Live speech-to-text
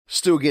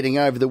Still getting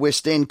over the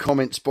West End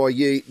comments by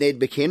you, Ned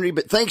McHenry,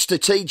 but thanks to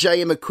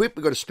TJM Equip,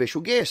 we've got a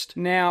special guest.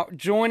 Now,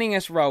 joining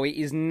us, Rowie,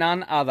 is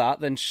none other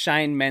than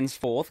Shane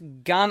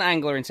Mensforth, gun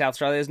angler in South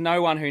Australia. There's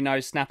no one who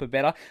knows snapper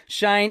better.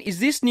 Shane,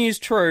 is this news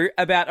true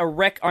about a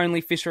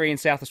wreck-only fishery in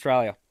South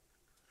Australia?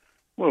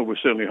 Well, we're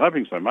certainly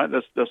hoping so, mate.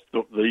 That's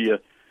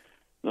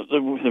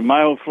the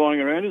mail flying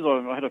around is.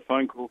 I had a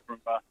phone call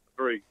from a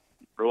very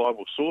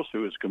reliable source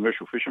who is a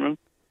commercial fisherman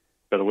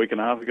about a week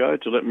and a half ago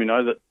to let me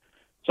know that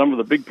some of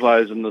the big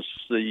players in the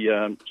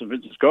St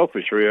Vincent's Gulf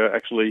fishery are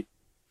actually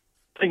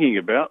thinking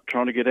about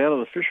trying to get out of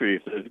the fishery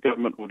if the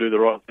government will do the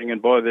right thing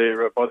and buy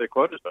their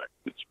quotas back.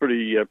 It's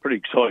pretty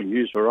exciting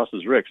news for us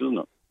as Rex, isn't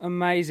it?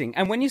 Amazing.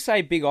 And when you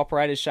say big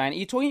operators, Shane, are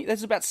you talking?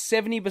 That's about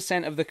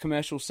 70% of the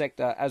commercial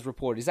sector, as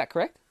reported. Is that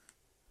correct?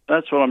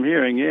 That's what I'm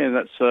hearing.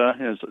 Yeah, these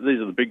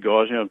are the big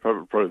guys.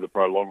 Probably the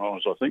pro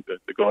longliners. I think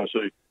the guys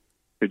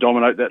who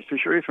dominate that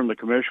fishery from the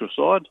commercial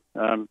side.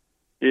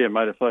 Yeah,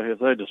 mate, if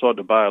they decide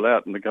to bail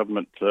out and the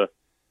government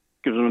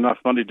gives them enough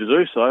money to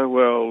do so,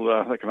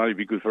 well, that can only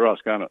be good for us,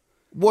 can't it?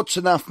 What's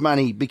enough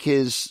money?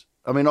 Because,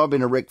 I mean, I've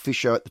been a wreck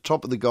fisher at the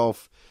top of the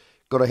Gulf.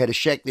 Had a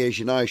shack there, as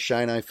you know,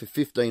 Shano, for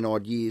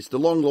 15-odd years. The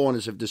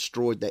longliners have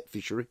destroyed that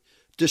fishery.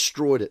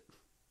 Destroyed it.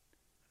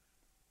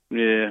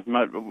 Yeah,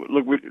 mate,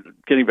 look,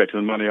 getting back to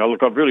the money,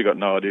 I've really got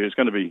no idea. It's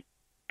going to be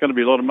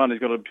a lot of money.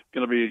 It's going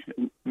to be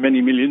many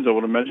millions, I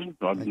would imagine.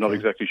 I'm not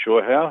exactly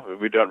sure how.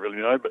 We don't really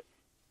know, but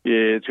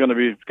yeah, it's going to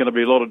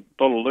be a lot of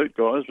loot,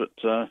 guys. But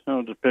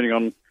depending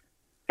on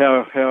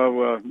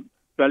how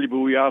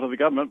valuable we are to the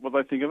government, what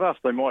they think of us,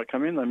 they might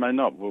come in, they may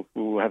not.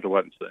 We'll have to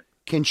wait and see.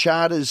 Can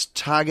charters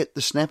target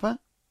the snapper?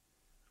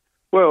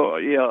 Well,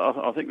 yeah,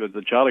 I think that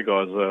the charter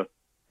guys are.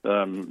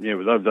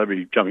 They'll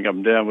be jumping up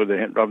and down with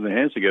rubbing their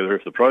hands together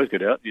if the pros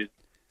get out.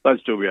 They'd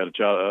still be able to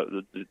charter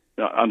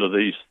under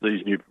these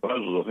new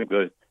proposals. I think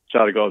the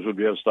charter guys would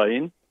be able to stay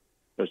in.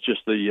 It's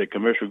just the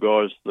commercial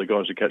guys, the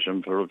guys who catch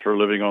them for a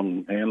living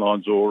on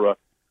handlines or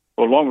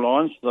long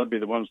lines, they'd be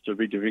the ones to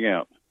be divvying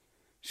out.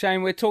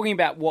 Shane, we're talking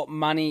about what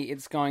money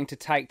it's going to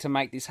take to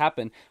make this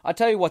happen. I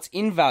tell you what's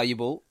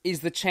invaluable is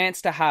the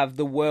chance to have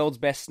the world's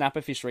best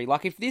snapper fishery.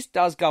 Like, if this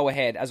does go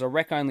ahead as a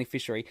wreck-only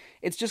fishery,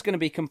 it's just going to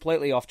be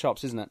completely off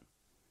chops, isn't it?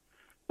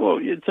 Well,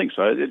 you'd think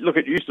so. Look,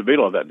 it used to be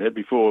like that, Ned,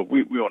 before.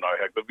 We all know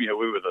how, but we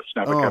were the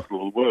snapper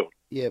capital of the world.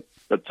 Yep.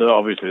 But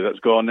obviously that's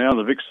gone now.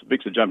 The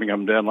Vics are jumping up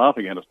and down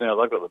laughing at us now.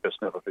 They've got the best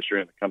snapper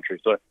fishery in the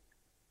country. So,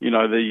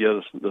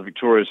 the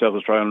Victoria-South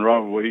Australian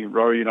rivalry,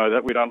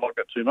 that we don't like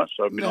that too much,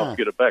 so it'd be nice to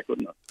get it back,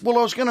 wouldn't it? Well,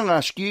 I was going to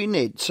ask you,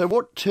 Ned, so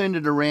what turned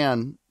it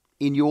around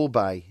in your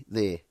bay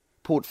there,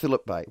 Port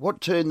Phillip Bay?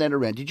 What turned that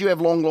around? Did you have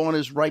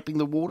longliners raping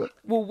the water?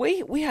 Well,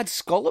 we had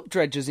scallop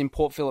dredges in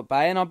Port Phillip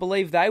Bay, and I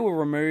believe they were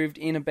removed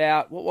in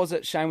about, what was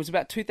it, Shane? It was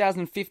about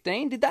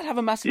 2015. Did that have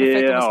a massive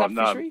effect on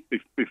the snap fishery?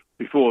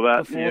 Before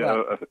that.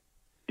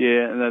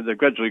 And they've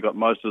gradually got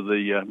most of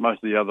the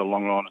other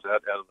longliners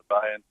out of the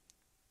bay, and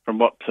from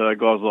what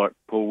guys like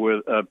Paul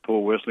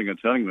Wessling are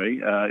telling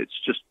me, it's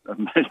just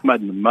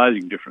made an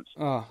amazing difference.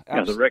 Oh,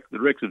 the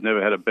wrecks have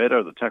never had it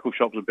better. The tackle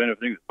shops are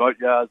benefiting. The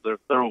boatyards,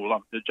 they're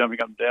all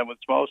jumping up and down with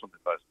smiles on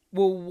their faces.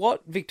 Well,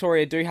 what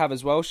Victoria do have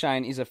as well,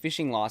 Shane, is a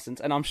fishing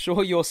licence, and I'm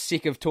sure you're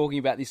sick of talking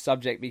about this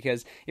subject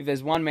because if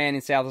there's one man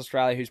in South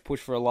Australia who's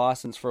pushed for a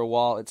licence for a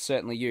while, it's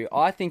certainly you.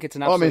 I think it's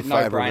an absolute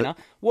no-brainer.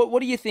 What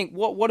do you think?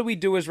 What do we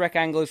do as wreck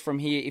anglers from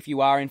here if you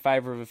are in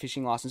favour of a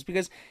fishing licence?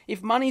 Because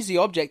if money's the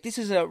object, this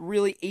is a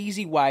really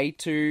easy way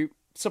to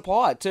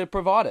supply it, to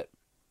provide it.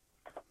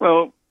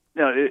 Well,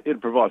 it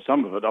provides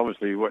some of it.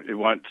 Obviously, it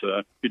won't.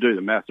 If you do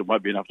the maths, it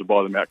won't be enough to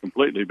buy them out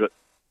completely, but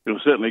it'll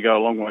certainly go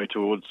a long way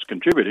towards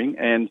contributing.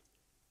 And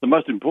the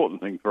most important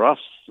thing for us,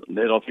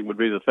 Ned, I think, would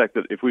be the fact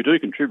that if we do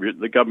contribute,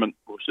 the government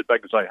will sit back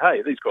and say,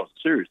 hey, these guys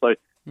are serious.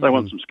 They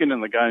want some skin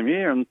in the game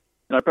here, and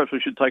perhaps we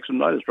should take some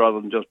notice rather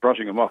than just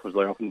brushing them off as they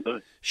often do.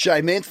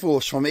 Shane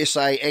Mensforth from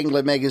SA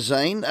Angler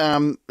Magazine.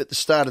 At the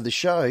start of the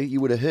show,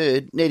 you would have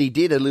heard, Neddy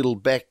did a little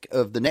back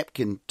of the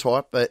napkin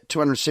type,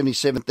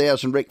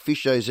 277,000 rec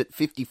fishers at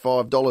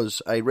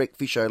 $55 a rec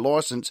fisher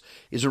licence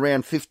is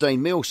around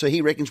 15 mil, so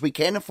he reckons we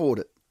can afford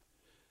it.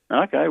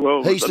 Okay,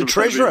 well... He's the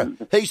treasurer.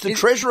 He's the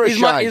treasurer,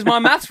 Shane. Is my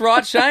maths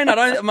right, Shane?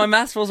 My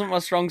maths wasn't my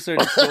strong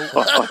suit at school.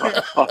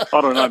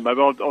 I don't know,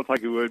 maybe I'll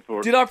take your word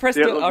for it. Did I press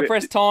I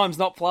pressed times,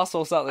 not plus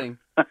or something?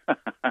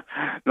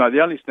 No,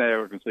 the only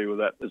snare I can see with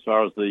that, as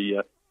far as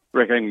the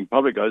wreck angling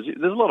public goes,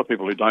 there's a lot of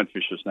people who don't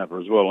fish the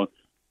snapper as well,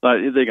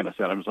 and they're going to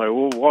stand up and say,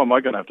 well, why am I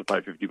going to have to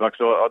pay $50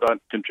 so I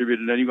don't contribute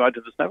in any way to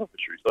the snapper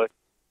fishery? So,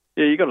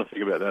 yeah, you've got to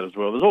think about that as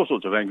well. There's all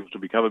sorts of angles to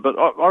be covered, but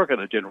I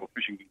reckon a general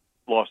fishing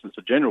licence,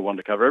 a general one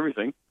to cover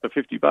everything for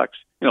 $50,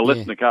 less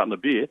than a carton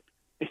of beer,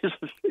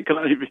 it can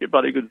only be a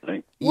bloody good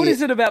thing. What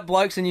is it about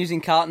blokes and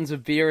using cartons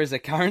of beer as a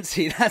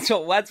currency? That's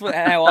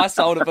how I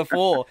sold it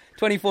before.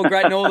 24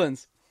 Great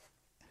Northerns.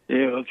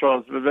 Yeah, that's right.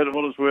 It's better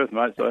what it's worth,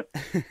 mate. So,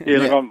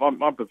 look,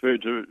 I'm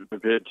prepared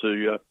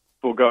to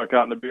forego a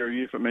carton of beer a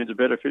year if it means a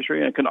better fishery,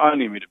 and it can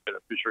only mean a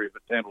better fishery if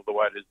it's handled the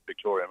way it is in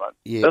Victoria, mate.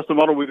 Yeah. That's the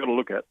model we've got to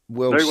look at.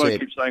 Well Everyone said.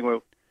 keeps saying,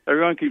 well,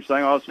 everyone keeps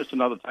saying, "Oh, it's just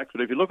another tax."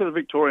 But if you look at the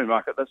Victorian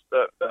market, that's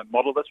the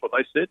model. That's what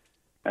they said.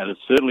 And it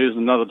certainly is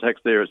another tax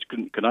there. It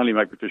can only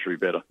make the fishery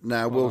better.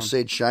 No, well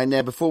said, Shane.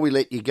 Now, before we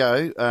let you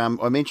go,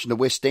 I mentioned a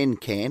West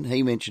End can.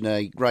 He mentioned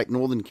a Great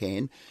Northern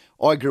can.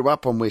 I grew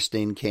up on West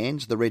End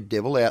cans, the Red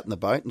Devil, out in the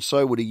boat, and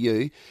so would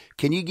you.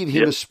 Can you give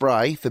him a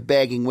spray for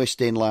bagging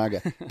West End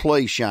lager?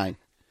 Please, Shane.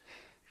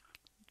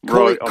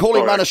 Call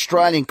him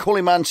un-Australian. Call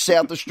him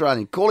un-South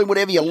Australian. Call him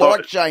whatever you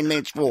like, Shane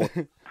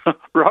Mansforth.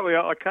 Right,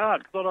 I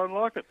can't because I don't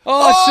like it.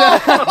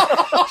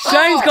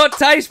 Shane's got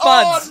taste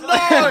buds.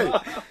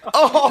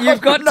 Oh, no.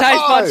 You've got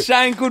taste buds,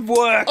 Shane. Good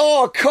work.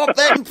 Oh, cop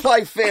that and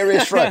play fair,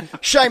 Esra.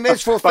 Shane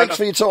Mansforth, thanks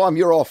for your time.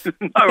 You're off.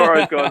 No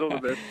worries, guys. All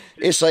the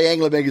best. SA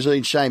Angler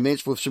Magazine, Shane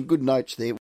Mansforth. Some good notes there.